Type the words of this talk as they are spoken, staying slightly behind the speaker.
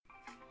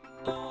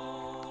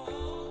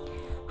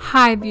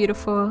Hi,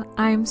 beautiful.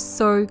 I'm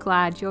so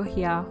glad you're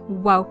here.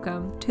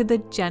 Welcome to the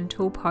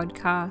Gentle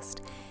Podcast.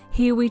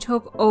 Here we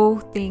talk all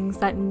things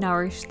that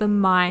nourish the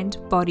mind,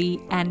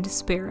 body, and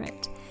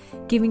spirit,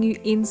 giving you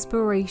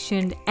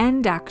inspiration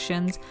and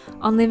actions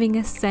on living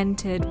a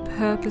centered,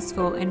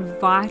 purposeful, and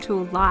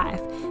vital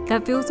life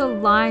that feels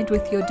aligned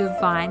with your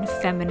divine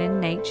feminine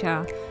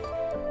nature.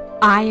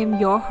 I am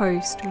your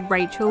host,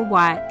 Rachel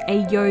White,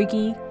 a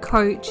yogi,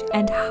 coach,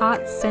 and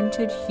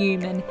heart-centered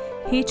human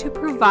here to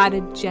provide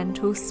a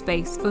gentle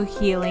space for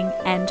healing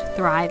and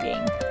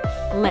thriving.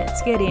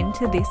 Let's get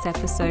into this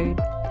episode.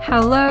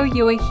 Hello,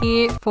 you are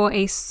here for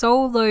a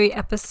solo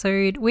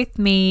episode with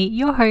me,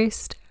 your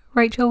host,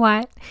 Rachel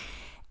White,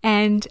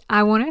 and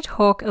I want to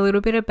talk a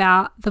little bit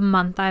about the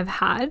month I've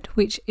had,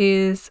 which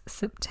is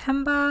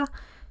September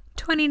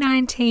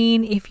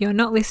 2019. If you're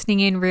not listening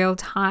in real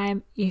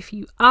time, if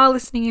you are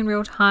listening in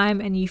real time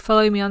and you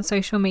follow me on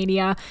social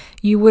media,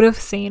 you would have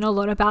seen a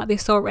lot about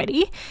this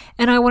already.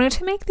 And I wanted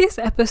to make this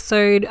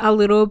episode a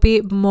little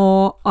bit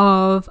more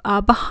of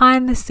a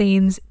behind the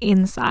scenes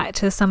insight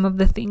to some of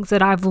the things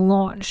that I've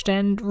launched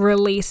and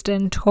released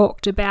and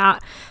talked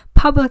about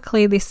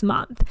publicly this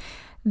month.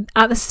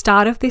 At the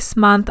start of this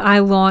month, I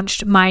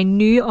launched my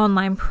new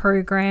online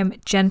program,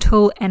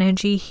 Gentle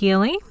Energy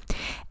Healing.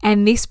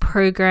 And this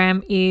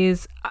program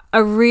is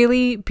a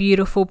really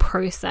beautiful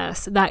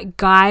process that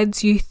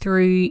guides you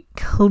through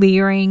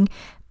clearing,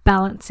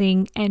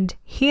 balancing, and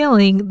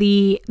healing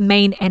the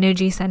main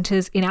energy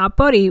centers in our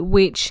body,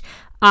 which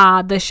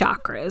are the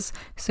chakras.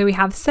 So we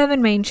have 7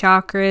 main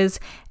chakras,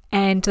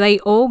 and they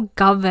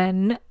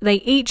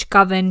each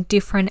govern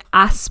different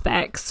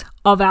aspects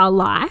of our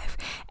life.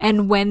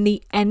 And when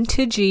the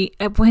energy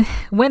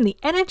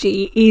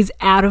is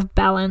out of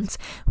balance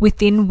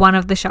within one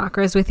of the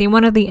chakras, within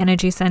one of the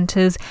energy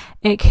centers,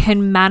 it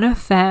can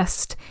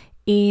manifest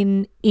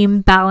in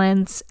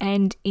imbalance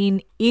and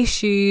in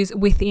issues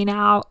within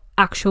our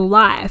actual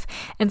life.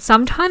 And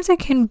sometimes it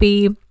can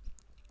be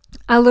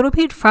a little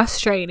bit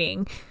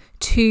frustrating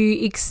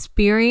to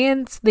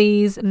experience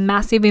these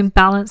massive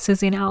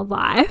imbalances in our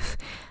life,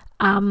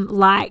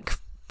 like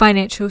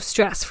financial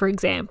stress, for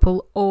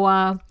example,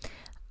 or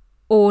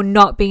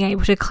not being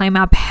able to claim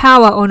our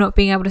power, or not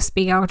being able to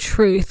speak our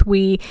truth.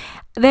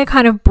 They're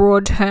kind of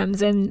broad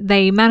terms, and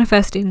they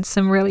manifest in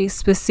some really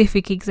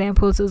specific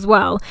examples as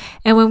well.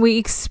 And when we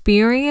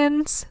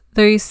experience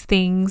those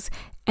things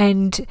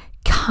and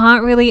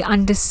can't really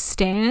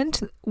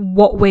understand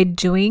what we're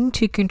doing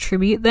to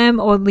contribute them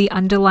or the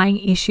underlying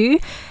issue,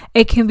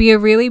 it can be a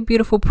really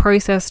beautiful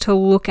process to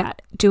look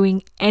at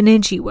doing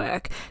energy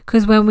work.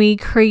 Because when we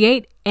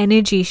create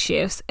energy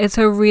shifts, it's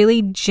a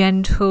really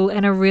gentle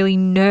and a really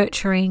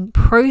nurturing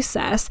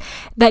process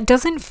that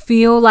doesn't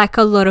feel like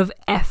a lot of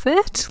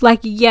effort. Like,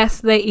 yes,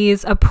 there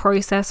is a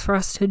process for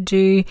us to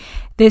do,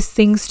 there's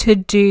things to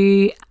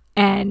do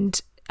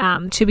and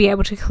to be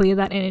able to clear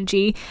that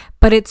energy,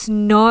 but it's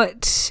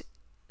not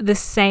the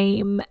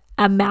same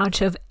amount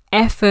of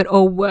effort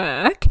or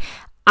work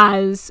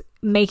as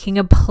making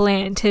a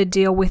plan to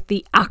deal with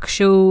the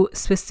actual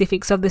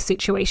specifics of the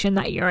situation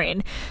that you're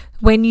in.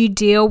 When you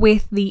deal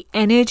with the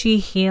energy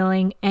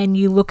healing and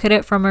you look at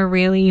it from a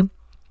really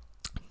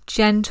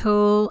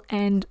gentle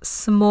and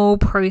small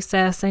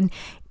process and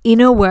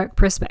inner work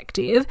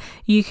perspective,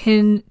 you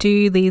can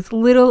do these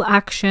little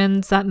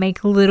actions that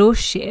make little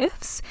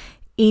shifts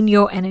in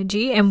your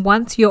energy. And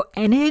once your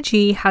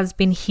energy has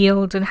been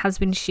healed and has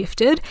been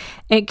shifted,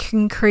 it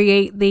can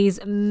create these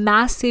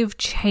massive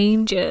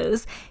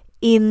changes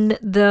in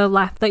the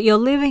life that you're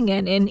living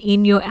in and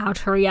in your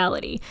outer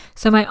reality.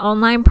 So my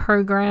online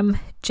program,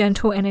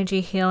 Gentle Energy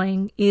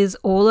Healing, is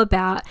all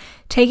about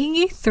taking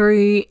you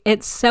through.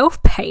 It's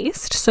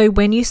self-paced. So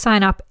when you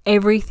sign up,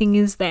 everything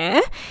is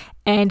there.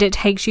 And it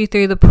takes you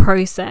through the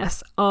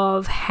process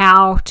of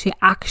how to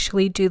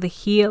actually do the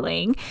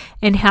healing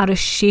and how to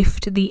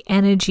shift the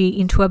energy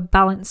into a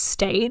balanced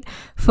state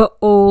for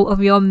all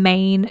of your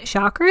main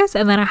chakras.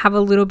 And then I have a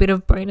little bit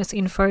of bonus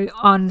info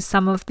on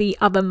some of the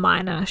other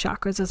minor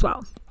chakras as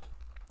well.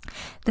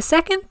 The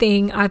second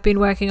thing I've been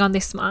working on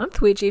this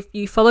month, which if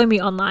you follow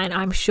me online,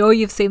 I'm sure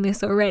you've seen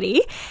this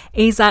already,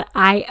 is that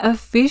I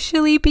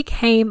officially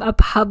became a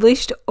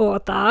published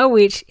author,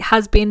 which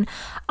has been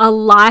a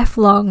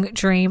lifelong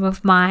dream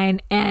of mine.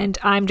 And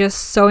I'm just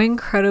so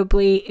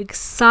incredibly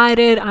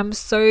excited. I'm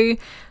so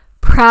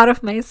proud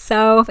of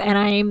myself, and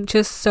I'm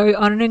just so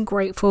honored and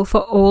grateful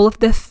for all of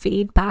the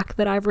feedback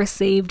that I've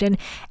received and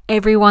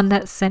everyone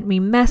that's sent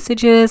me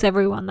messages,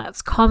 everyone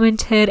that's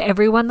commented,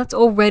 everyone that's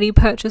already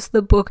purchased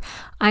the book.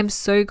 I'm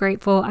so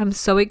grateful. I'm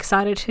so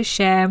excited to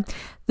share.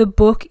 The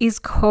book is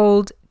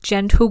called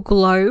Gentle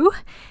Glow,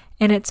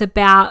 and it's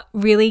about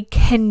really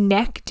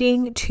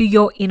connecting to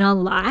your inner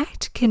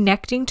light,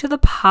 connecting to the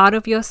part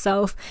of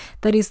yourself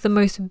that is the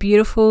most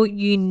beautiful,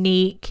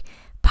 unique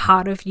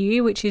part of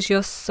you, which is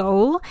your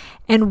soul.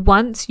 And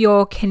once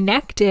you're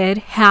connected,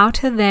 how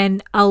to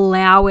then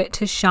allow it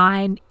to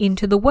shine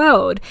into the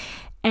world.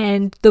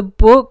 And the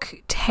book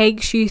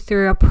takes you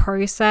through a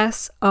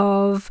process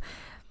of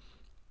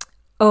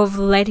of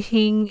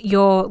letting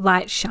your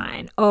light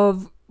shine,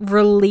 of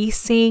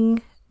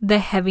releasing the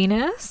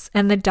heaviness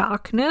and the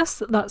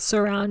darkness that's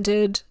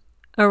surrounded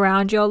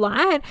around your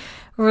light,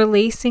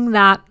 releasing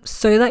that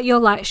so that your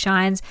light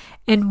shines.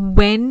 And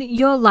when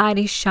your light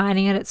is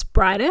shining at its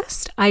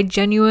brightest, I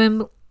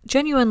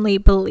genuinely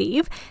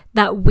believe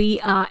that we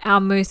are our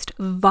most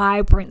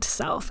vibrant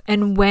self.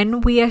 And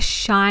when we are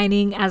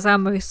shining as our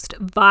most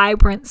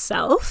vibrant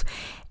self,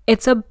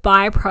 it's a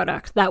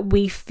byproduct that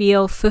we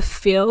feel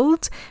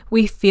fulfilled,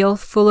 we feel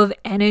full of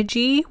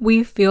energy,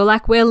 we feel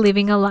like we're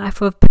living a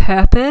life of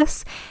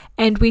purpose,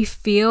 and we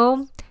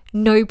feel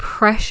no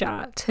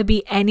pressure to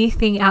be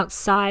anything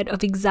outside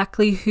of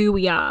exactly who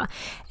we are.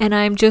 And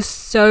I'm just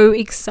so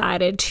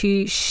excited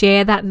to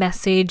share that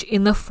message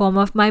in the form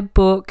of my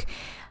book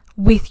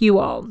with you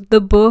all. The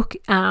book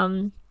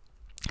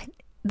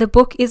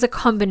is a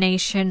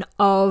combination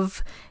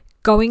of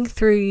going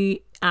through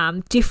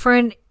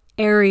different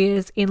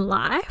areas in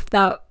life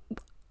that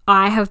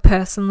I have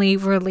personally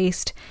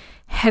released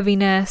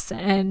heaviness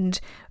and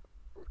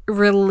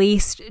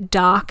released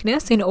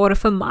darkness in order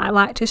for my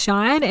light to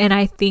shine. And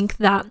I think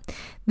that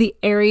the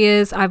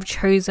areas I've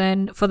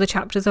chosen for the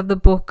chapters of the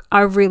book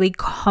are really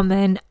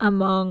common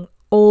among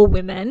all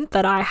women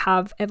that I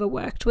have ever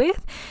worked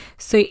with.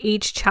 So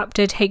each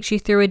chapter takes you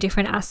through a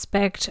different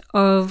aspect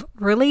of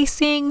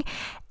releasing,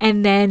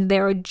 and then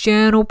there are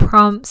journal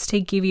prompts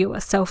to give you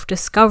a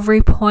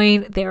self-discovery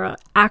point. There are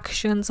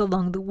actions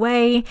along the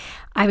way.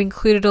 I've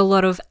included a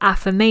lot of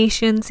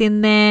affirmations in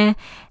there,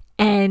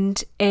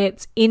 and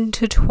it's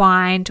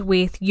intertwined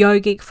with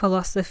yogic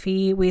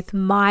philosophy, with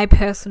my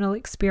personal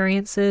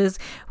experiences,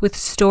 with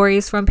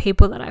stories from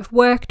people that I've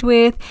worked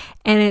with,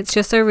 and it's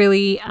just a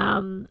really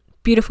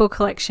beautiful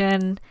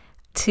collection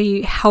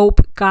to help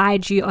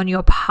guide you on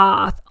your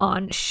path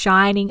on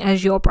shining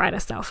as your brighter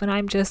self. And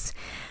I'm just,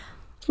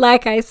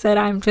 like I said,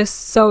 I'm just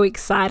so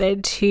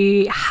excited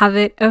to have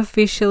it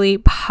officially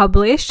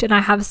published, and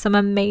I have some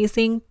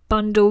amazing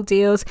bundle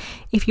deals.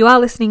 If you are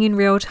listening in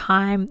real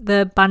time,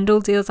 the bundle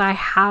deals I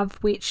have,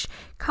 which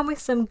come with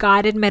some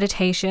guided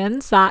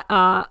meditations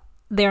they're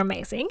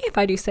amazing, if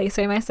I do say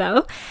so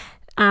myself.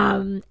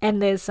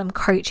 And there's some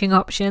coaching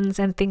options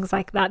and things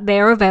like that.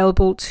 They're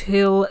available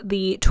till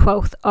the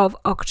 12th of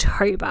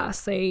October.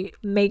 So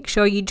make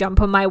sure you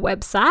jump on my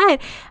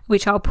website,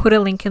 which I'll put a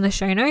link in the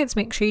show notes.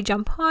 Make sure you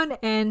jump on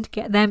and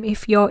get them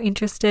if you're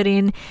interested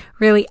in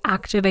really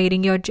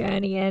activating your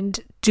journey and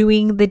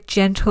doing the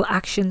gentle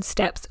action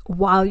steps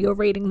while you're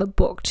reading the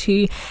book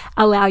to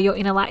allow your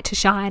inner light to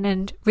shine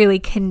and really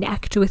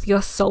connect with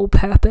your soul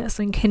purpose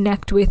and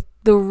connect with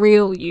the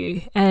real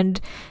you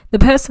and the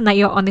person that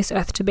you're on this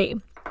earth to be.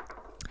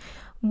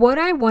 What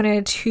I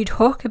wanted to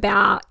talk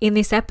about in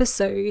this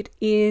episode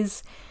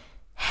is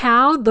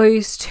how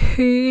those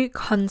two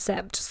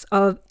concepts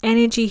of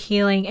energy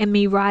healing and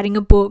me writing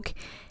a book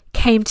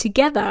came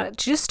together,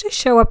 just to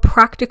show a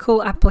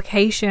practical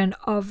application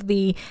of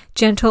the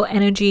gentle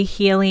energy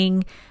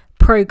healing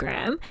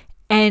program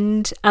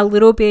and a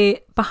little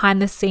bit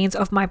behind the scenes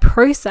of my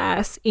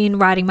process in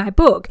writing my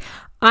book.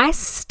 I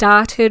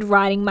started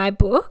writing my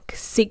book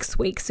 6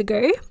 weeks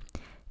ago,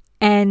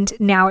 and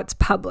now it's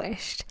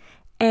published.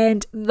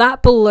 And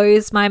that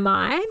blows my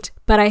mind,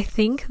 but I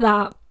think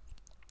that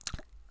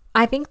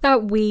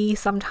we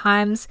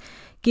sometimes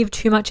give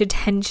too much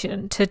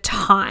attention to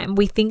time.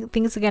 We think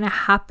things are going to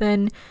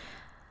happen,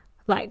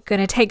 like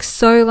going to take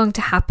so long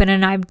to happen,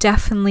 and I've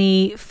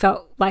definitely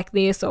felt like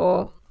this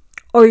or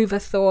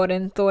overthought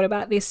and thought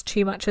about this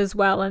too much as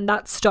well, and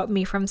that stopped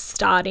me from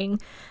starting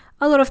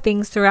a lot of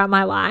things throughout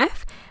my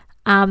life.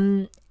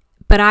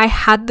 But I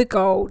had the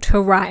goal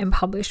to write and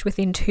publish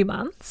within 2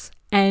 months,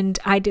 and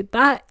I did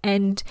that.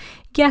 And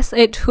yes,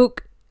 it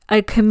took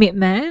a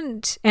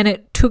commitment and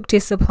it took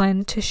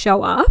discipline to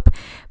show up.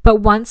 But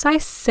once I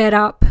set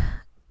up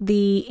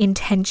the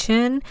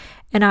intention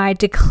and I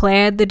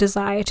declared the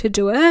desire to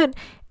do it,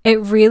 it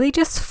really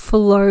just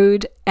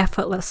flowed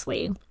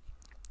effortlessly.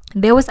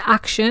 There was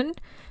action,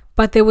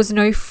 but there was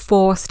no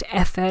forced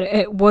effort.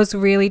 It was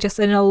really just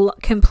a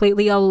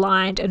completely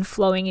aligned and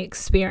flowing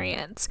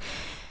experience.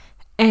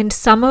 And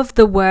some of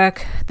the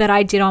work that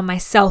I did on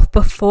myself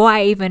before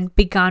I even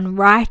begun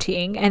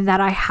writing, and that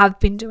I have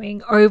been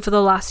doing over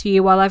the last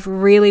year while I've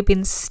really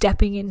been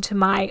stepping into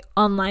my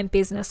online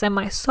business and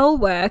my soul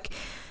work,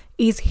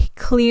 is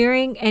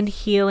clearing and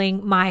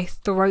healing my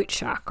throat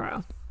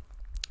chakra.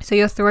 So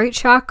your throat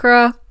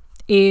chakra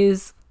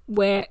is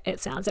where it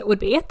sounds it would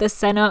be, at the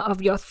center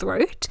of your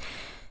throat.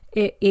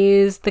 It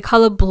is the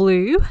color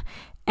blue,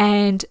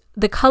 and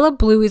the color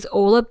blue is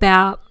all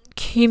about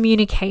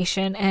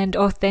communication and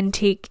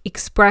authentic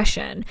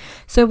expression.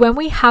 So when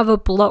we have a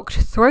blocked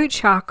throat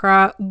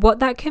chakra, what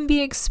that can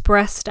be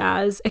expressed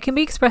as, it can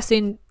be expressed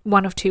in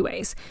one of two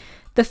ways.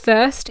 The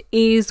first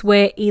is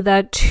we're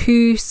either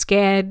too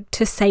scared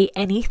to say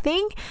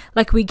anything,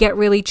 like we get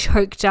really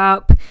choked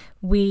up,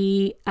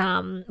 we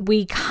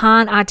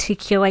can't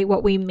articulate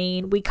what we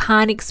mean, we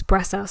can't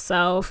express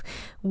ourselves,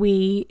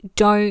 we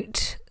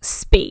don't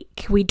speak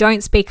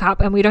up,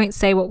 and we don't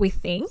say what we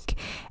think.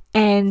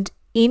 And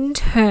in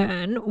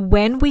turn,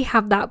 when we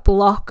have that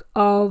block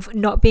of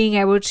not being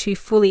able to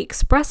fully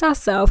express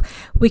ourselves,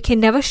 we can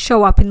never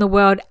show up in the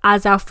world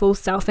as our full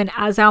self and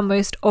as our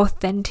most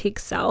authentic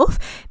self,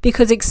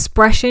 because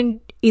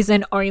expression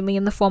isn't only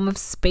in the form of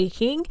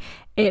speaking,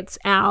 it's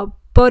our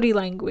body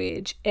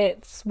language,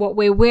 it's what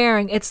we're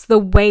wearing, it's the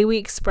way we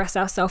express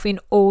ourselves in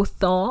all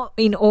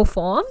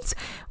forms.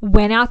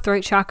 When our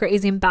throat chakra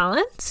is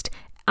imbalanced,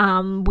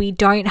 we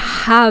don't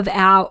have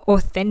our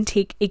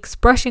authentic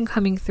expression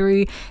coming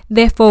through.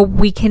 Therefore,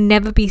 we can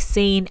never be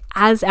seen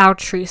as our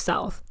true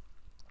self.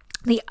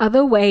 The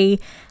other way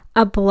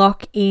a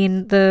block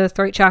in the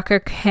throat chakra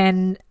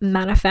can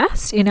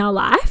manifest in our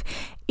life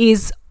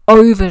is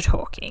over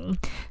talking.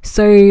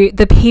 So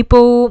the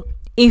people,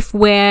 if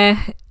we're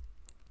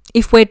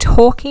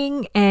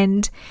talking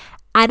and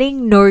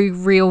adding no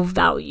real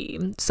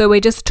value, so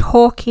we're just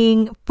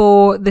talking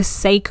for the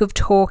sake of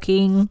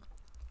talking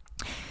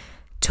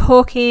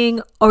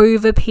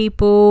over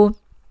people,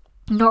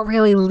 not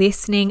really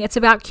listening. It's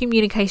about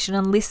communication,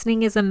 and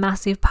listening is a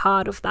massive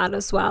part of that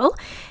as well.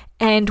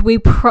 And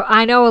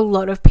I know a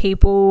lot of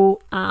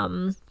people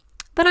that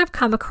I've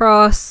come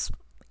across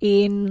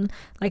in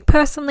like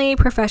personally,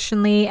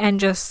 professionally, and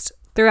just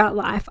throughout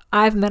life.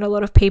 I've met a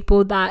lot of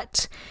people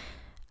that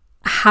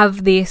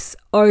have this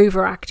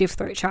overactive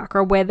throat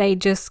chakra where they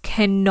just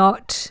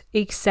cannot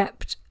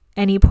accept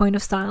any point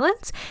of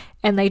silence,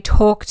 and they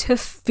talk to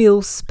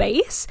fill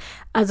space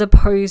as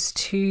opposed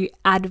to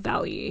add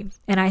value.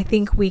 And I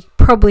think we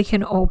probably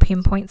can all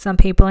pinpoint some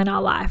people in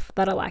our life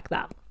that are like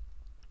that.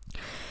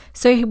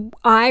 So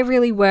I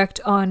really worked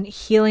on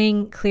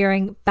healing,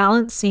 clearing,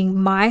 balancing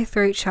my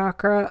throat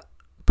chakra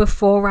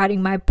before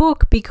writing my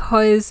book,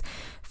 because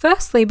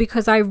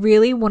I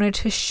really wanted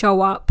to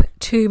show up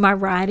to my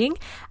writing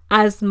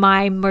as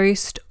my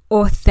most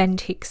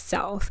authentic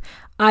self.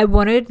 I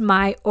wanted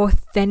my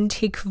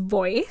authentic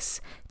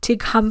voice to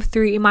come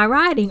through in my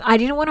writing. I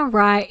didn't want to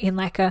write in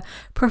like a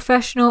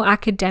professional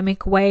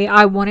academic way.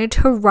 I wanted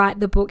to write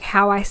the book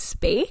how I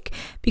speak,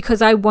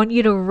 because I want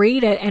you to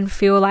read it and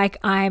feel like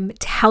I'm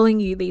telling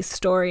you these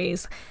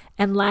stories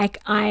and like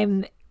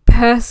I'm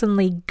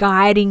personally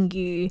guiding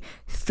you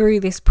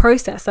through this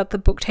process that the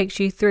book takes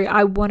you through.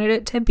 I wanted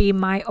it to be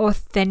my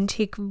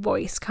authentic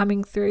voice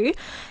coming through,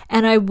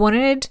 and I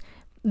wanted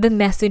the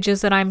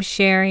messages that I'm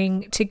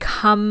sharing to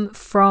come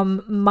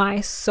from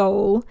my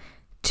soul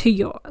to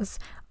yours.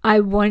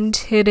 I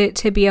wanted it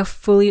to be a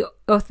fully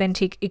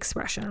authentic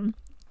expression.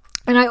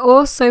 And I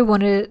also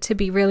wanted it to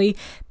be really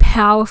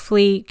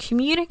powerfully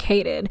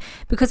communicated,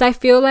 because I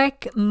feel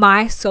like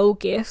my soul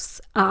gifts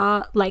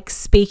are like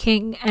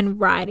speaking and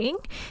writing.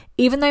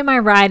 Even though my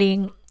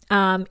writing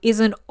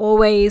isn't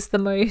always the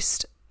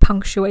most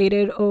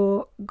punctuated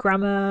or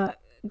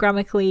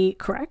grammatically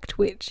correct,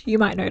 which you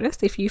might notice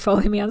if you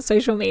follow me on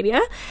social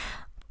media,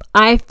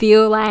 I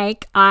feel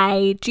like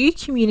I do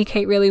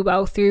communicate really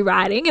well through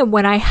writing. And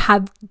when I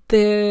have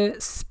the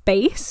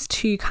space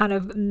to kind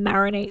of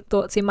marinate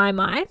thoughts in my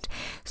mind,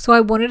 so I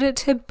wanted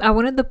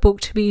the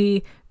book to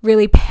be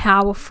really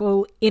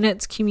powerful in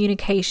its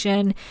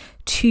communication,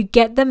 to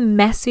get the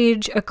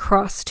message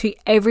across to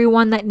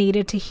everyone that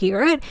needed to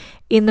hear it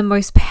in the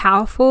most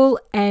powerful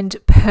and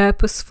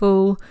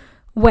purposeful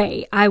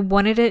way. I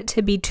wanted it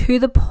to be to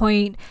the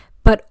point,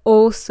 but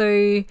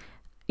also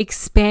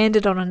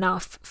expanded on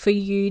enough for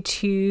you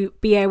to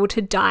be able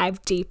to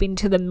dive deep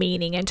into the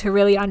meaning and to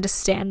really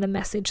understand the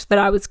message that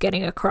I was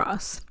getting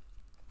across.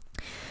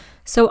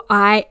 So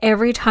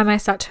every time I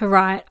sat to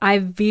write, I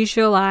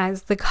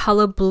visualized the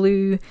color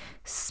blue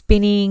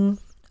spinning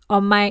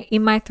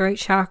in my throat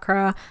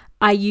chakra.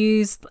 I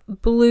used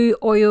blue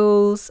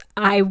oils.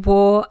 I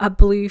wore a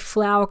blue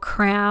flower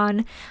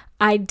crown.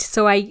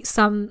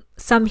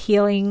 Some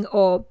healing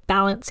or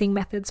balancing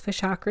methods for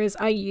chakras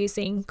are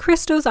using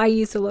crystals. I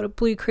used a lot of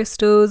blue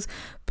crystals,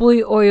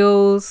 blue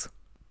oils,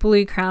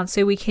 blue crown.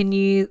 So we can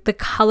use the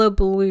color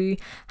blue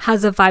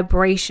has a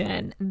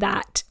vibration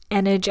that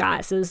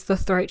energizes the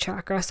throat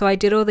chakra. So I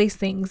did all these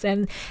things,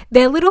 and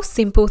they're little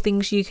simple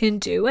things you can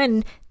do,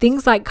 and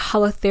things like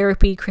color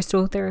therapy,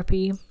 crystal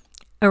therapy,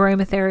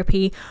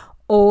 aromatherapy.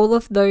 All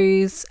of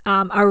those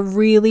are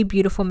really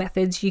beautiful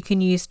methods you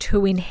can use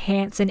to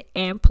enhance and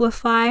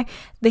amplify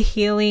the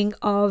healing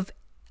of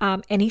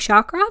any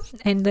chakra.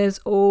 And there's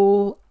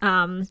all,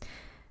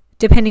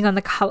 depending on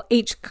the color,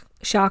 each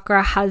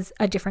chakra has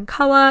a different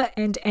color,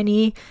 and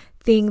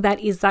anything that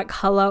is that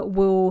color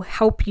will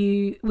help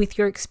you with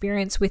your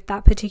experience with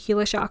that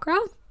particular chakra.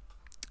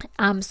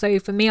 So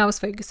for me, I was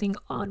focusing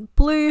on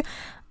blue.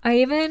 I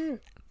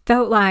even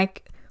felt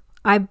like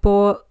I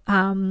bought...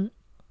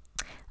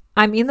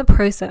 I'm in the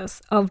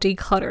process of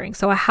decluttering,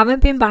 so I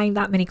haven't been buying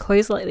that many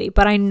clothes lately,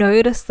 but I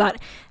noticed that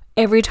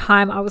every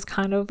time I was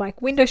kind of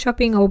like window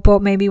shopping or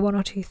bought maybe one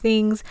or two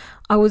things,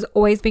 I was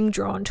always being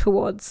drawn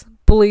towards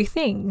blue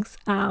things,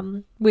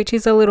 which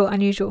is a little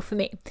unusual for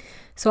me.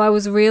 So I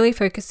was really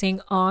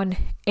focusing on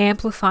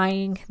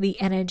amplifying the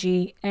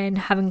energy and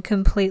having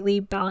completely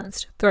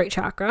balanced throat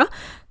chakra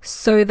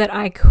so that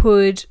I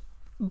could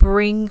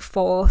bring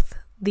forth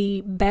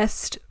the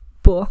best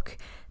book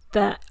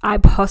that I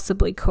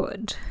possibly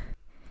could.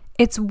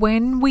 It's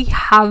when we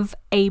have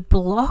a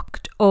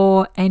blocked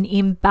or an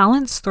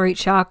imbalanced throat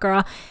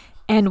chakra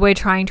and we're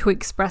trying to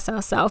express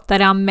ourselves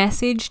that our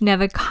message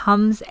never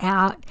comes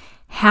out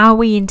how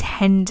we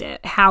intend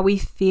it, how we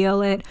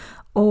feel it,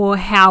 or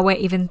how we're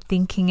even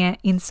thinking it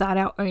inside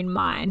our own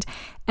mind.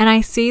 And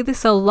I see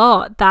this a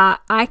lot, that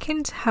I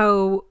can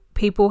tell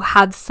people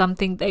have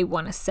something they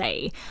want to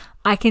say.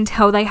 I can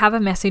tell they have a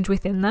message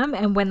within them,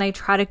 and when they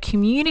try to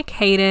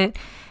communicate it,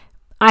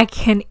 I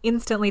can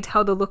instantly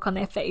tell the look on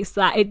their face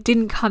that it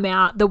didn't come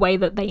out the way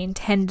that they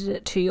intended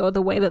it to, or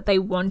the way that they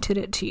wanted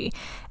it to.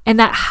 And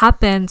that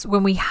happens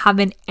when we have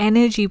an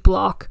energy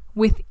block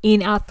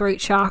within our throat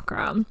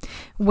chakra,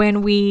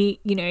 when we,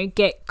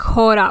 get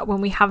caught up,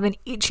 when we have an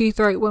itchy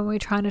throat when we're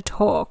trying to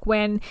talk,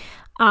 when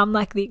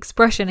like the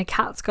expression, a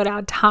cat's got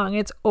our tongue,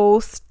 it's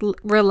all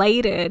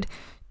related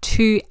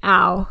to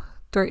our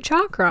throat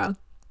chakra.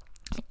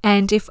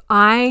 And if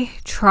I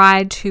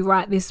tried to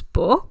write this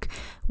book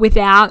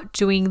without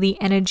doing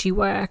the energy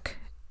work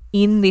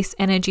in this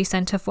energy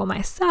center for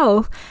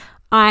myself,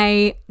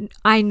 I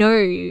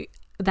know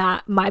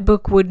that my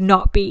book would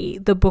not be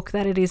the book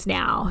that it is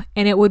now.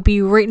 And it would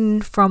be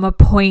written from a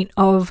point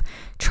of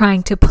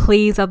trying to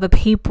please other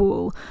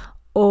people,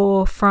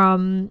 or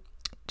from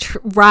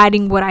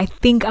writing what I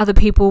think other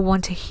people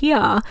want to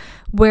hear.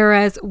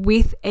 Whereas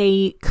with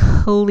a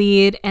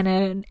cleared and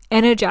an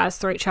energized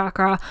throat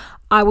chakra,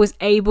 I was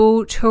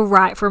able to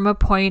write from a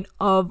point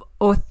of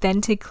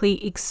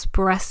authentically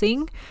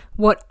expressing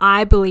what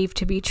I believe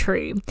to be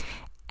true.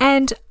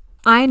 And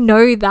I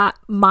know that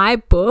my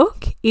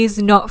book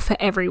is not for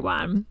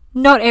everyone.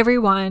 Not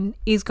everyone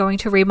is going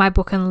to read my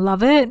book and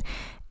love it.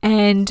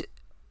 And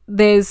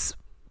there's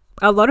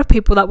a lot of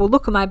people that will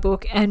look at my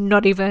book and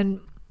not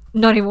even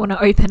want to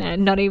open it,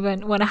 not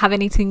even want to have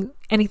anything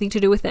to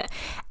do with it.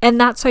 And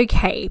that's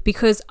okay,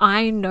 because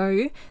I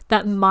know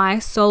that my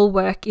soul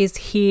work is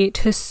here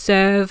to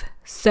serve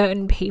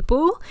certain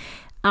people.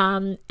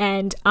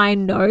 And I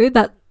know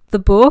that the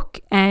book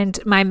and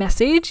my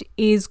message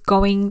is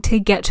going to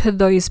get to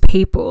those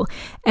people.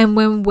 And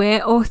when we're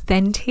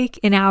authentic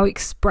in our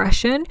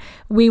expression,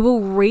 we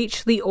will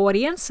reach the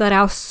audience that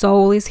our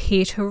soul is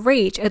here to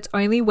reach. It's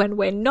only when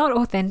we're not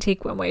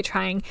authentic, when we're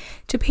trying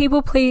to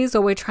people please,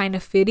 or we're trying to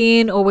fit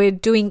in, or we're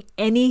doing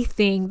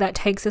anything that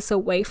takes us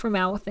away from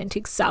our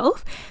authentic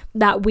self,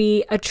 that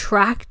we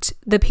attract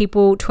the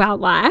people to our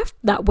life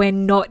that we're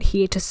not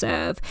here to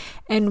serve.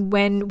 And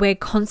when we're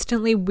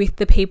constantly with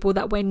the people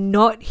that we're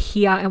not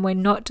here and we're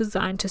not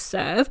designed to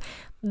serve,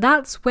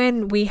 that's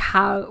when we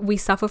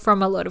suffer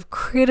from a lot of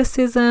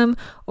criticism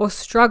or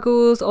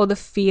struggles, or the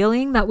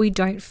feeling that we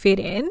don't fit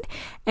in.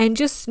 And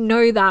just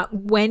know that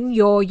when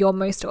you're your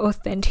most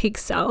authentic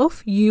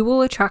self, you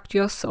will attract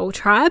your soul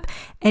tribe.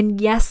 And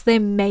yes, there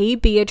may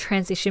be a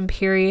transition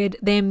period,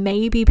 there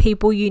may be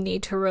people you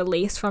need to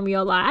release from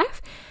your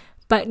life,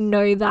 but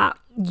know that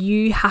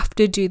you have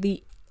to do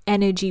the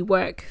energy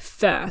work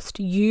first.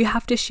 You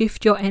have to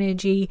shift your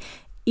energy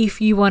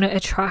if you want to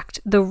attract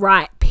the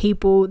right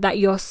people that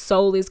your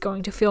soul is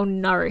going to feel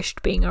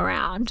nourished being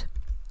around.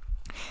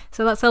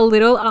 So that's a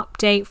little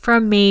update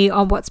from me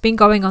on what's been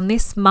going on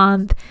this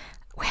month,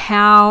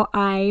 how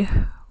I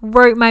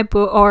wrote my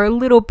book, or a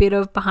little bit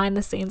of behind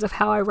the scenes of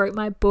how I wrote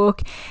my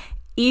book.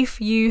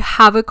 If you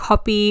have a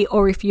copy,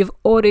 or if you've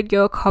ordered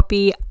your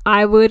copy,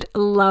 I would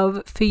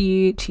love for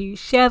you to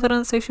share that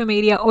on social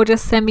media, or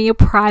just send me a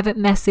private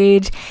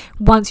message.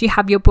 Once you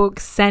have your book,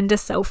 send a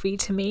selfie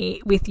to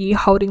me with you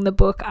holding the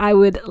book. I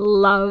would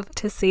love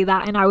to see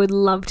that, and I would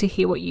love to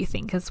hear what you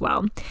think as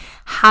well.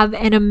 Have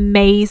an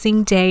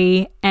amazing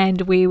day,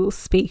 and we will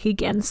speak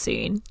again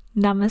soon.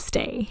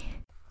 Namaste.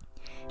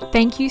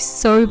 Thank you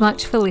so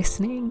much for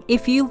listening.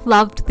 If you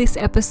loved this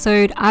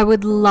episode, I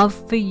would love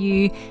for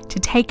you to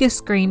take a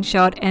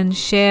screenshot and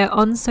share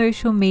on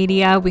social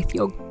media with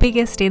your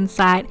biggest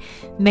insight.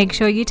 Make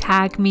sure you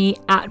tag me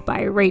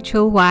 @by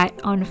Rachel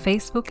White on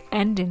Facebook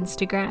and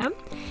Instagram.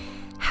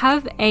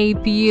 Have a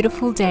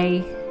beautiful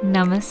day.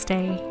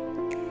 Namaste.